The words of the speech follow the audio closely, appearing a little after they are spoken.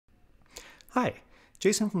Hi,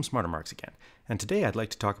 Jason from SmarterMarks again, and today I'd like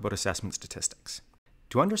to talk about assessment statistics.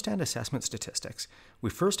 To understand assessment statistics, we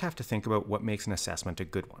first have to think about what makes an assessment a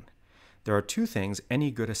good one. There are two things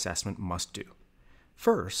any good assessment must do.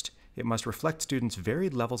 First, it must reflect students'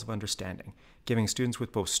 varied levels of understanding, giving students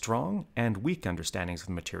with both strong and weak understandings of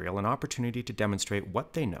the material an opportunity to demonstrate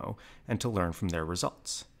what they know and to learn from their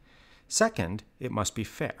results. Second, it must be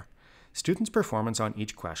fair. Students' performance on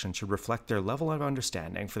each question should reflect their level of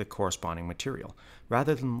understanding for the corresponding material,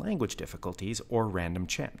 rather than language difficulties or random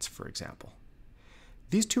chance, for example.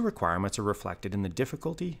 These two requirements are reflected in the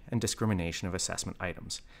difficulty and discrimination of assessment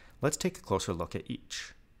items. Let's take a closer look at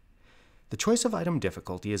each. The choice of item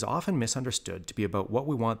difficulty is often misunderstood to be about what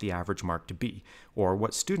we want the average mark to be, or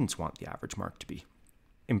what students want the average mark to be.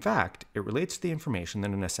 In fact, it relates to the information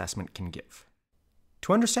that an assessment can give.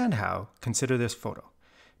 To understand how, consider this photo.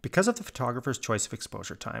 Because of the photographer's choice of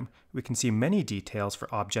exposure time, we can see many details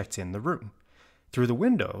for objects in the room. Through the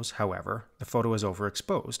windows, however, the photo is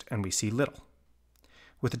overexposed and we see little.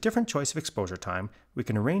 With a different choice of exposure time, we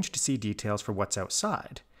can arrange to see details for what's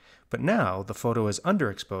outside, but now the photo is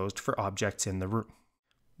underexposed for objects in the room.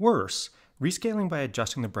 Worse, rescaling by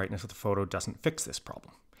adjusting the brightness of the photo doesn't fix this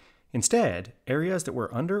problem. Instead, areas that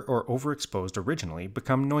were under or overexposed originally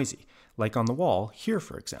become noisy, like on the wall here,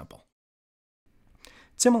 for example.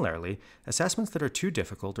 Similarly, assessments that are too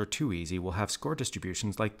difficult or too easy will have score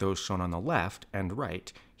distributions like those shown on the left and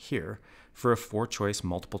right, here, for a 4-choice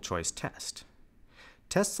multiple-choice test.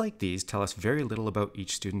 Tests like these tell us very little about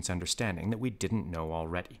each student's understanding that we didn't know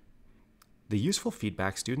already. The useful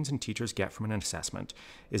feedback students and teachers get from an assessment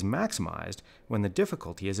is maximized when the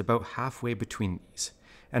difficulty is about halfway between these,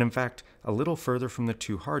 and in fact, a little further from the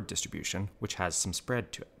too hard distribution, which has some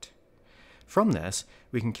spread to it. From this,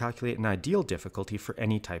 we can calculate an ideal difficulty for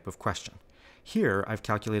any type of question. Here, I've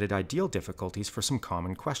calculated ideal difficulties for some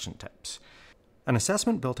common question types. An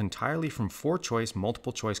assessment built entirely from 4-choice,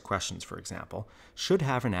 multiple-choice questions, for example, should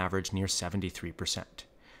have an average near 73%.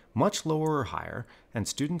 Much lower or higher, and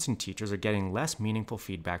students and teachers are getting less meaningful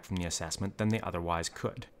feedback from the assessment than they otherwise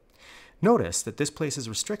could. Notice that this places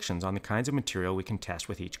restrictions on the kinds of material we can test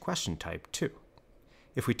with each question type, too.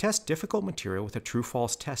 If we test difficult material with a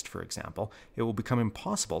true-false test, for example, it will become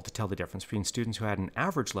impossible to tell the difference between students who had an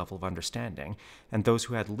average level of understanding and those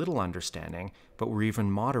who had little understanding but were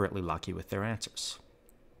even moderately lucky with their answers.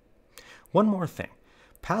 One more thing.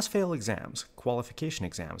 Pass-fail exams, qualification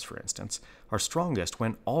exams for instance, are strongest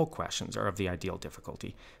when all questions are of the ideal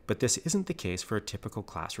difficulty, but this isn't the case for a typical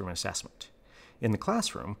classroom assessment. In the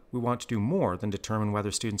classroom, we want to do more than determine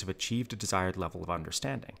whether students have achieved a desired level of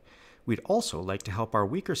understanding. We'd also like to help our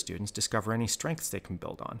weaker students discover any strengths they can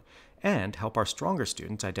build on, and help our stronger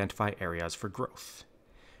students identify areas for growth.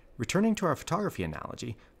 Returning to our photography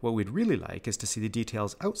analogy, what we'd really like is to see the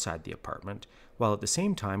details outside the apartment, while at the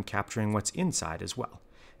same time capturing what's inside as well.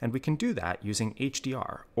 And we can do that using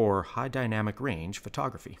HDR, or High Dynamic Range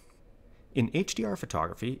photography. In HDR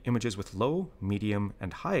photography, images with low, medium,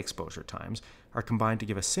 and high exposure times are combined to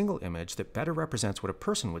give a single image that better represents what a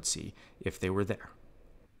person would see if they were there.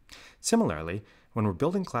 Similarly, when we're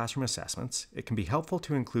building classroom assessments, it can be helpful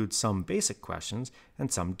to include some basic questions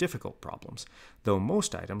and some difficult problems, though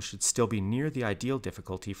most items should still be near the ideal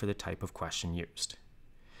difficulty for the type of question used.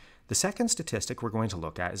 The second statistic we're going to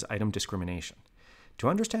look at is item discrimination. To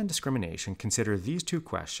understand discrimination, consider these two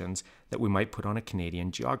questions that we might put on a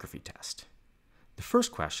Canadian geography test. The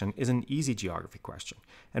first question is an easy geography question,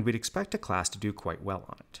 and we'd expect a class to do quite well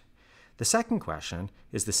on it. The second question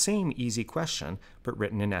is the same easy question, but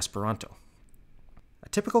written in Esperanto. A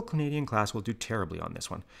typical Canadian class will do terribly on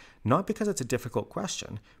this one, not because it's a difficult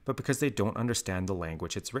question, but because they don't understand the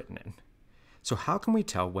language it's written in. So how can we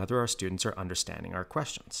tell whether our students are understanding our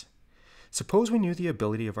questions? Suppose we knew the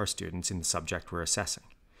ability of our students in the subject we're assessing.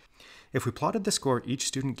 If we plotted the score each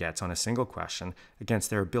student gets on a single question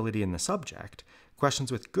against their ability in the subject,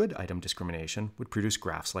 questions with good item discrimination would produce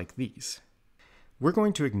graphs like these. We're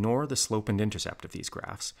going to ignore the slope and intercept of these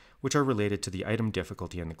graphs, which are related to the item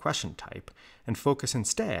difficulty and the question type, and focus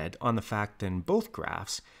instead on the fact that in both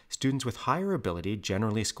graphs, students with higher ability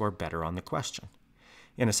generally score better on the question.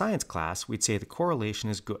 In a science class, we'd say the correlation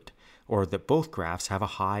is good, or that both graphs have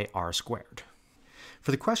a high R-squared.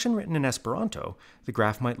 For the question written in Esperanto, the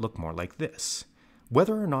graph might look more like this.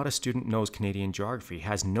 Whether or not a student knows Canadian geography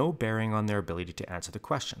has no bearing on their ability to answer the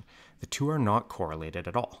question. The two are not correlated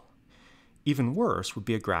at all. Even worse would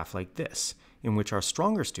be a graph like this, in which our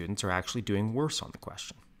stronger students are actually doing worse on the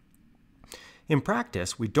question. In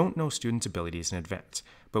practice, we don't know students' abilities in advance,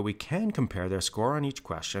 but we can compare their score on each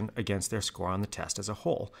question against their score on the test as a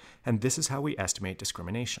whole, and this is how we estimate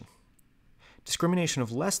discrimination. Discrimination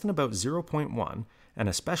of less than about 0.1, and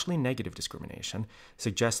especially negative discrimination,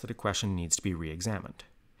 suggests that a question needs to be re-examined.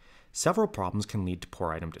 Several problems can lead to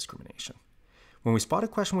poor item discrimination. When we spot a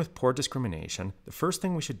question with poor discrimination, the first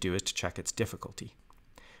thing we should do is to check its difficulty.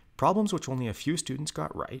 Problems which only a few students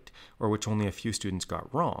got right, or which only a few students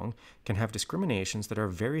got wrong, can have discriminations that are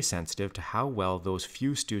very sensitive to how well those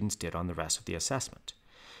few students did on the rest of the assessment.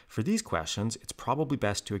 For these questions, it's probably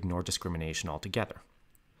best to ignore discrimination altogether.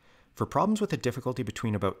 For problems with a difficulty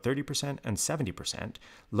between about 30% and 70%,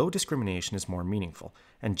 low discrimination is more meaningful,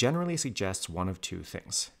 and generally suggests one of two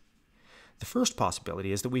things. The first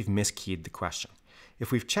possibility is that we've miskeyed the question.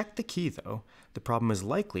 If we've checked the key, though, the problem is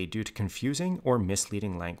likely due to confusing or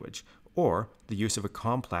misleading language, or the use of a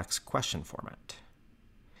complex question format.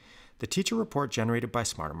 The teacher report generated by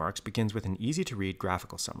SmarterMarks begins with an easy-to-read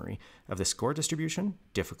graphical summary of the score distribution,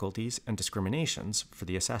 difficulties, and discriminations for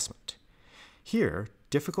the assessment. Here,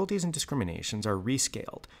 difficulties and discriminations are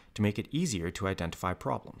rescaled to make it easier to identify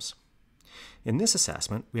problems. In this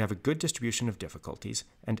assessment, we have a good distribution of difficulties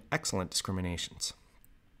and excellent discriminations.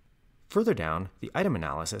 Further down, the item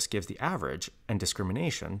analysis gives the average and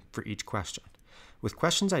discrimination for each question, with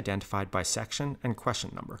questions identified by section and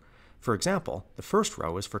question number. For example, the first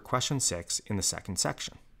row is for question 6 in the second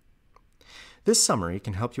section. This summary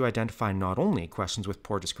can help you identify not only questions with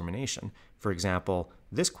poor discrimination, for example,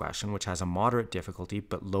 this question which has a moderate difficulty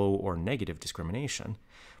but low or negative discrimination,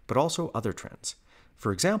 but also other trends.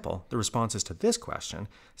 For example, the responses to this question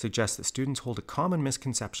suggest that students hold a common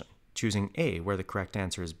misconception, choosing A where the correct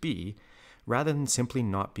answer is B, rather than simply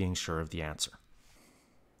not being sure of the answer.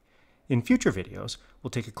 In future videos, we'll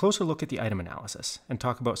take a closer look at the item analysis and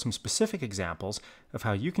talk about some specific examples of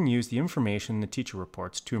how you can use the information in the teacher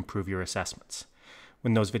reports to improve your assessments.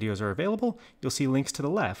 When those videos are available, you'll see links to the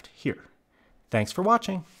left here. Thanks for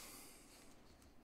watching!